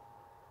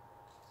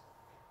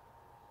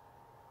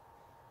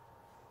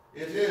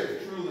 It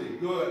is truly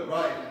good,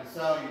 right, and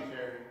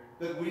salutary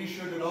that we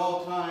should at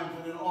all times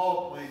and in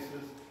all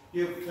places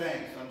give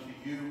thanks unto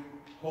you,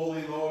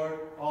 Holy Lord,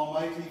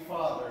 Almighty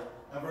Father,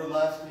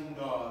 everlasting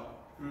God,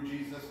 through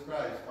Jesus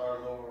Christ our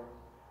Lord.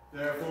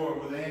 Therefore,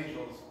 with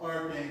angels,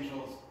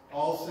 archangels,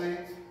 all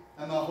saints,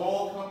 and the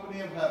whole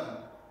company of heaven,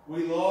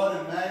 we laud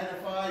and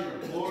magnify your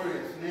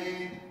glorious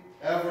name,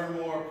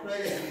 evermore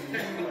praising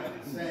you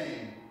and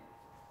saying,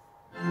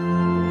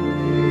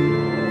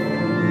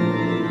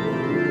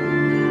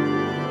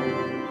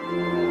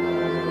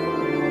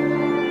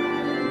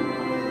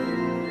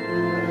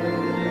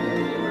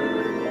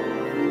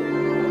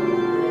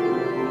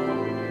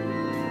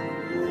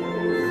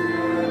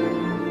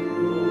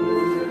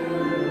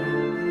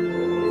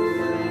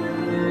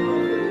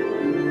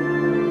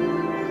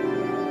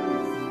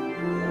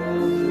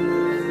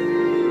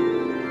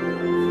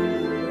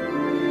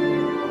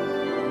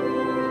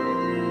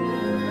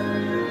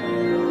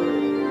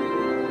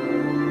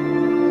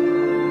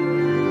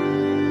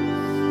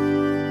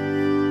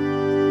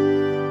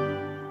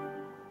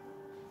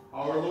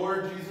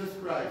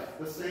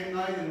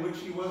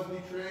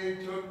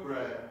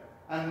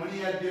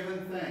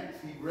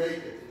 he brake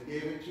it and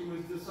gave it to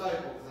his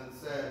disciples and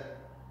said,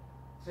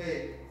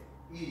 Take,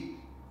 eat,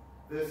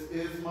 this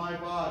is my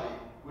body,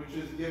 which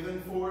is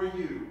given for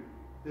you.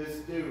 This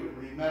do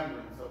in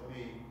remembrance of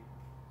me.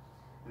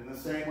 In the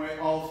same way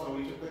also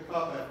he took the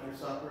cup after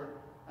supper,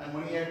 and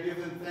when he had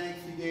given thanks,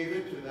 he gave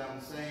it to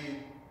them,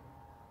 saying,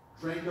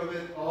 Drink of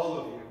it, all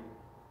of you.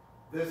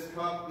 This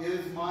cup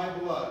is my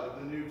blood of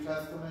the New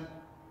Testament,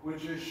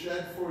 which is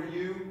shed for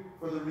you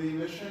for the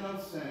remission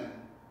of sin.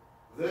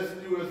 This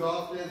do as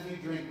oft as ye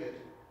drink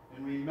it,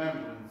 in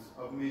remembrance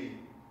of me.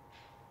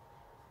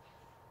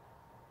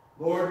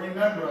 Lord,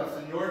 remember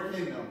us in your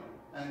kingdom,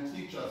 and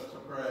teach us to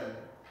pray.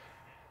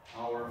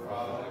 Our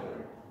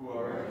Father, who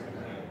art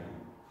in heaven,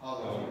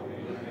 hallowed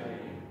be thy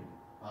name.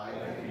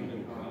 Thy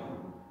kingdom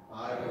come,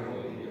 thy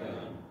will be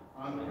done,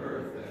 on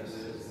earth as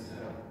it is in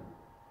heaven.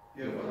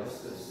 Give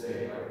us this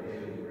day our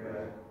daily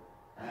bread,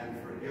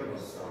 and forgive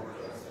us our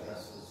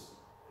trespasses,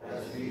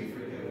 as we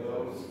forgive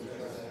those who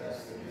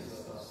trespass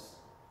against us.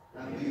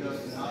 And lead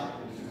us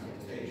not into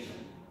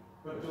temptation,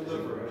 but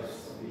deliver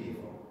us from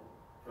evil.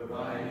 For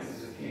thine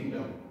is the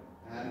kingdom,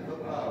 and the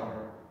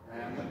power,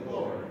 and the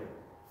glory,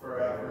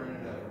 forever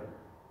and ever.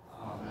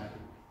 Amen.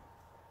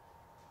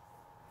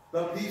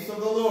 The peace of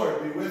the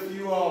Lord be with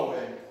you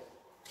always.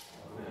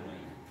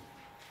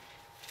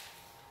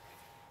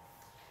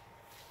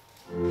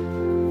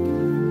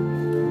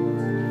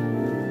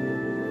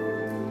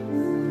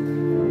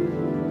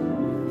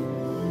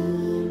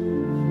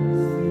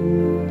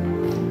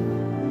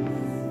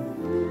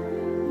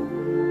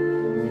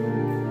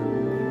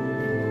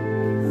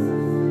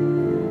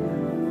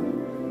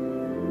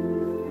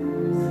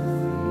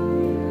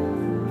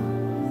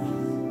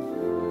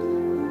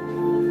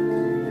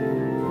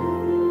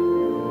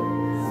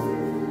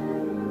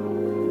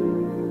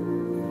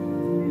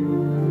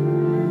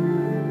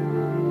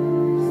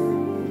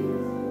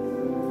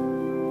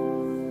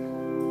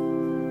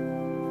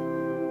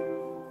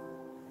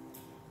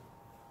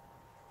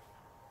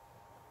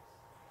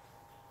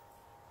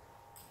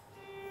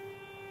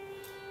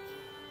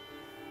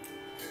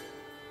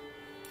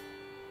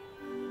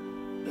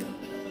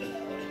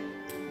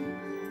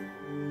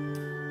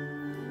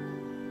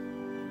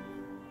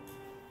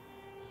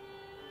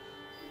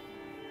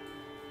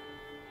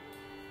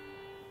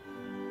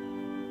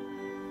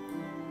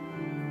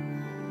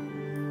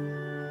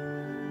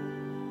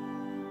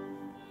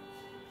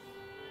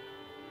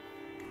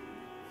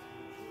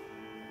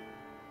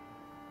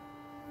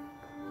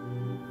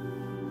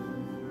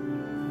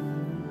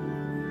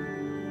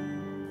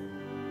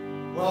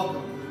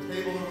 Welcome to the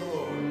table of the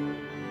Lord.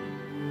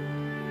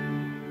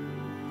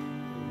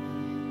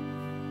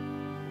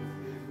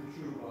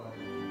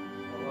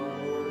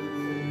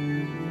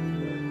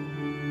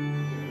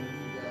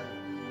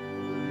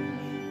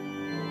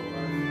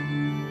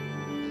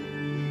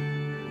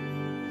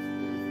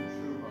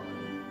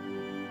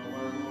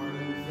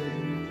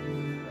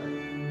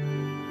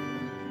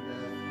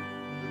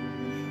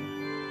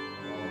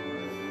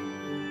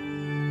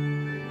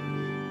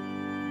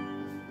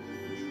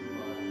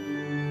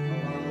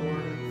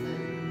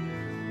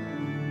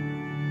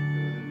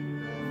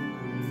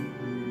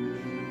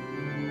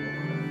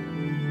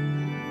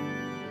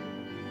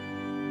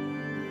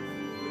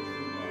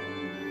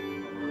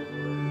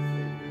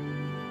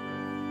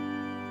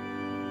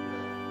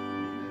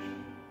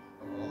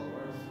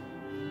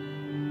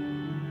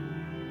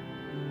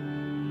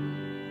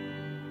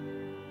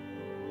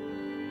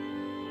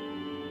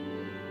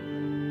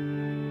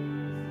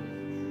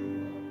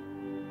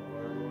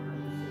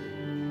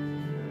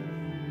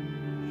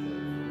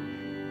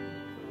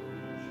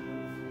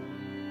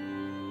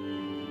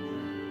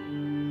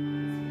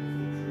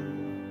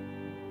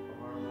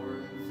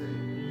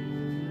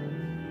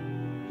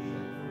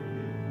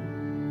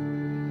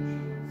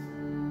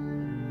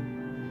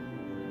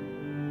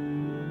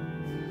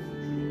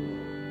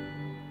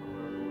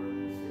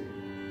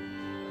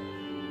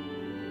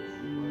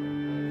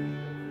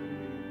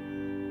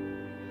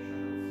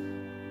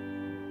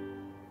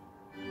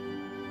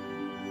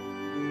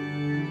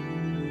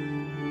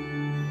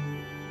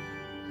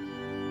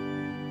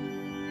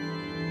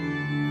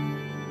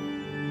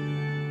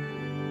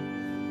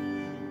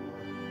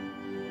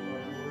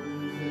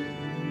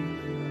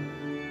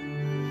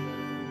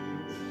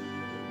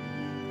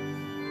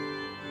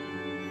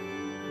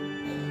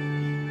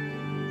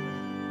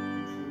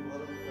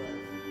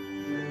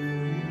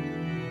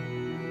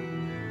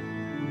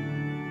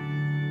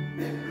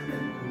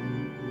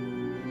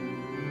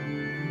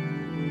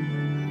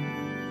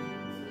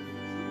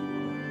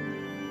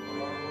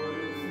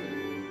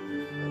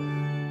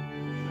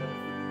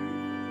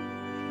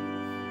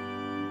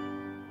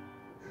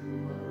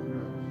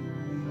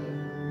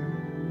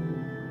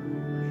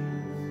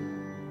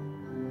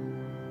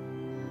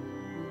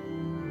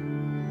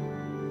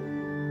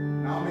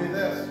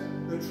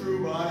 the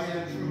true body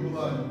and true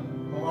blood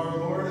of our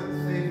Lord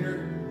and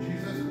Savior,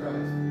 Jesus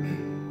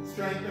Christ,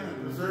 strengthen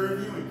and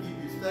preserve you and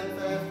keep you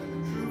steadfast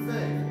in the true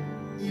faith,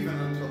 even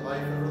until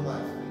life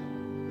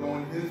everlasting. Go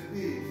in his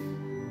peace.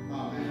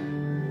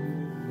 Amen.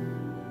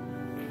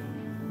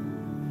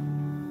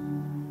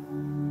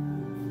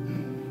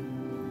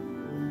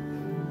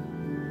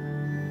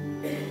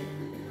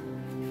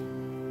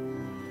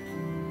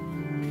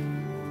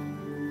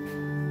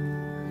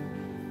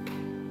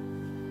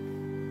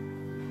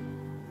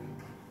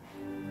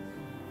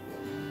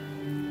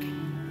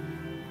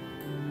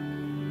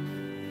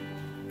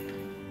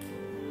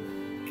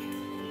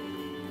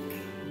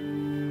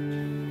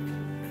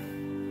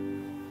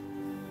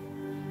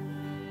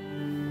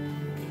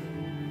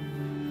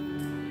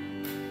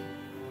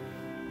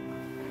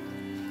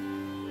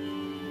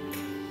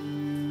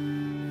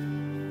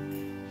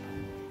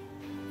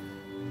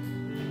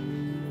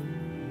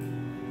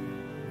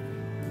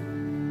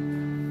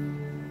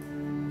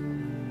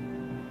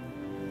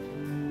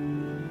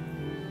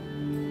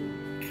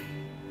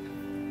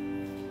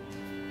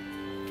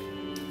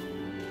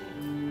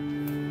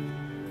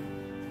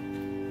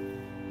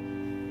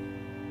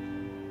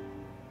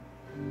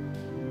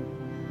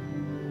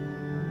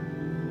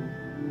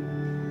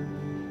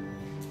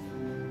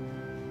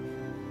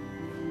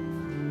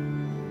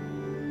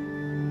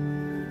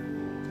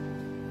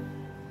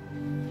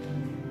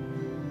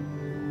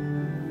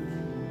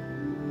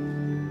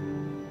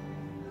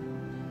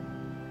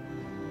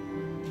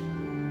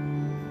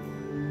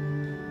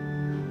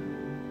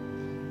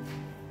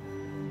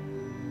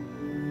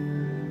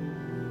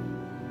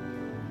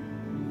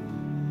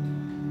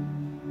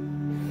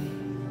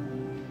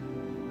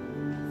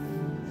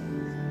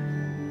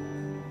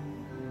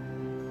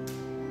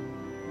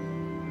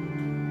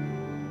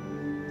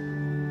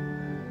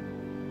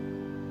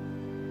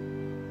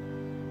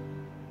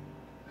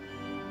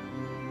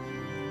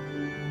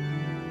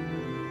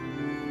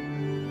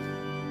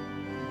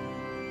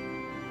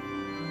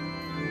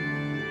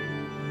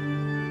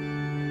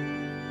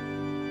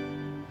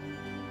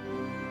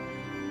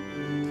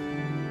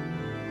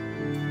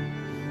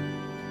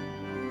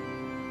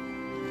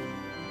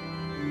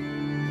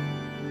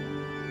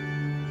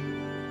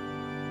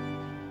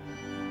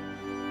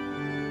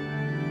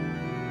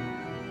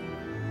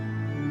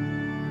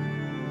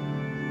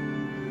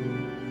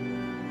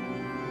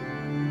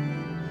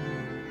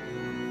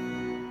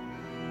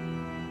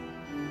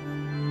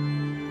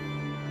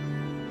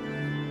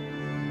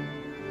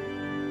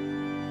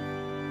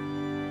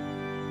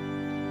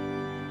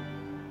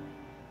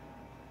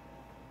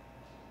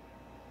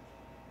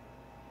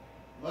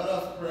 Let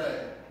us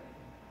pray.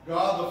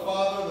 God the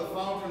Father, the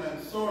fountain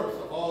and source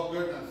of all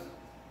goodness,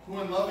 who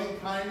in loving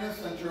kindness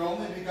sent your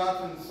only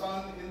begotten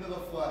Son into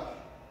the flesh,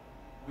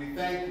 we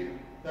thank you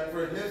that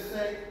for his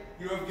sake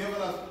you have given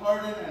us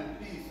pardon and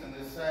peace in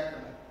this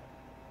sacrament.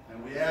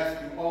 And we ask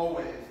you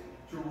always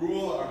to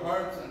rule our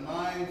hearts and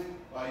minds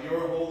by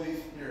your Holy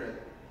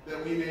Spirit,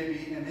 that we may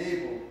be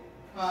enabled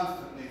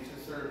constantly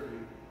to serve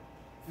you.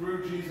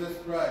 Through Jesus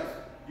Christ,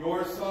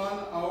 your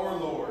Son, our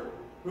Lord,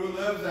 who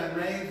lives and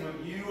reigns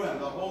with you and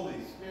the Holy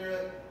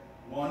Spirit,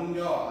 one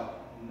God,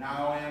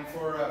 now and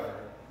forever.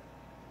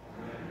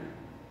 Amen.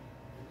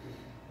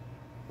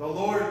 The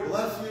Lord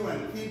bless you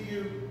and keep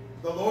you.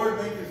 The Lord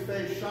make his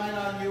face shine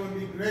on you and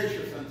be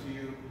gracious unto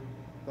you.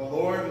 The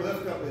Lord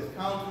lift up his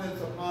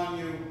countenance upon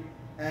you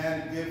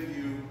and give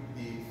you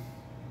peace.